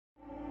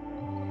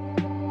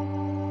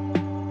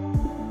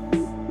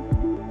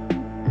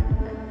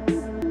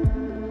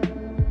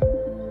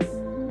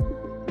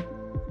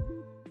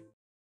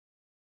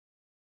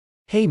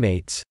Hey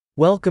mates,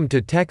 welcome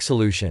to Tech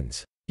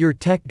Solutions, your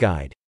tech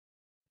guide.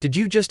 Did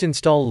you just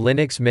install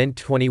Linux Mint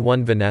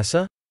 21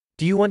 Vanessa?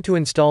 Do you want to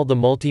install the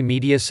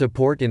multimedia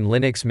support in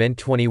Linux Mint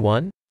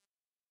 21?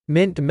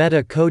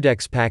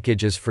 Mint-meta-codecs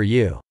package is for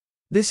you.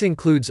 This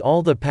includes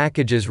all the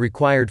packages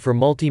required for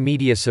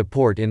multimedia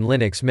support in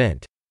Linux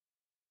Mint.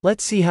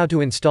 Let's see how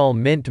to install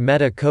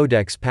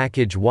mint-meta-codecs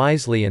package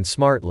wisely and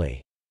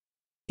smartly.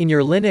 In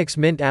your Linux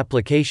Mint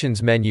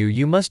Applications menu,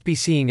 you must be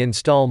seeing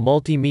Install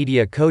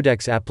Multimedia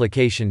Codecs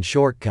application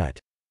shortcut.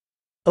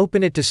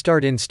 Open it to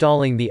start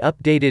installing the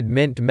updated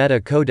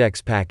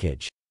mint-meta-codecs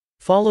package.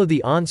 Follow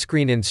the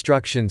on-screen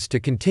instructions to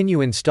continue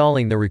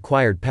installing the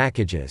required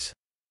packages.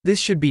 This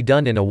should be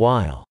done in a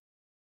while.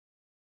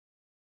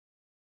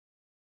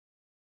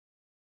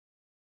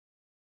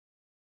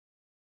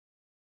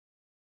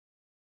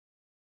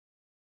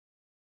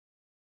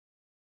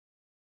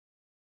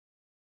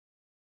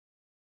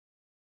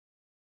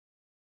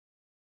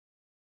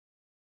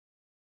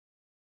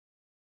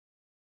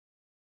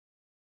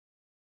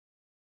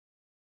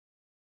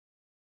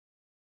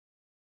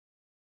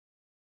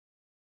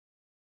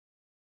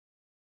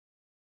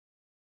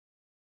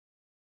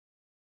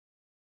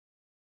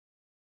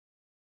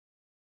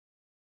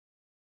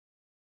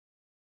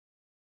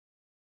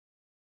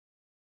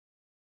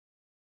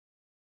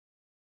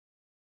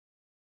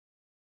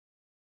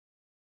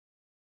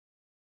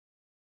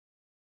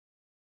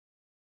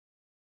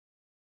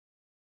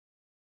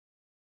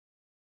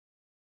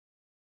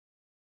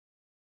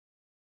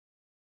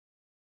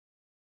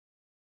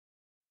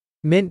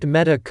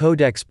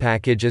 Mint-meta-codecs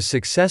package is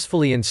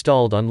successfully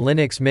installed on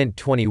Linux Mint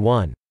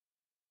 21.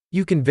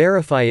 You can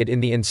verify it in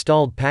the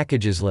installed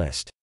packages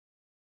list.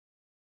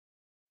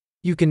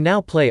 You can now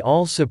play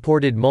all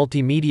supported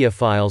multimedia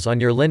files on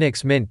your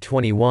Linux Mint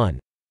 21.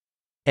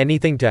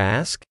 Anything to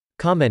ask?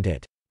 Comment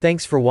it.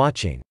 Thanks for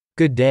watching.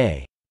 Good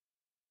day.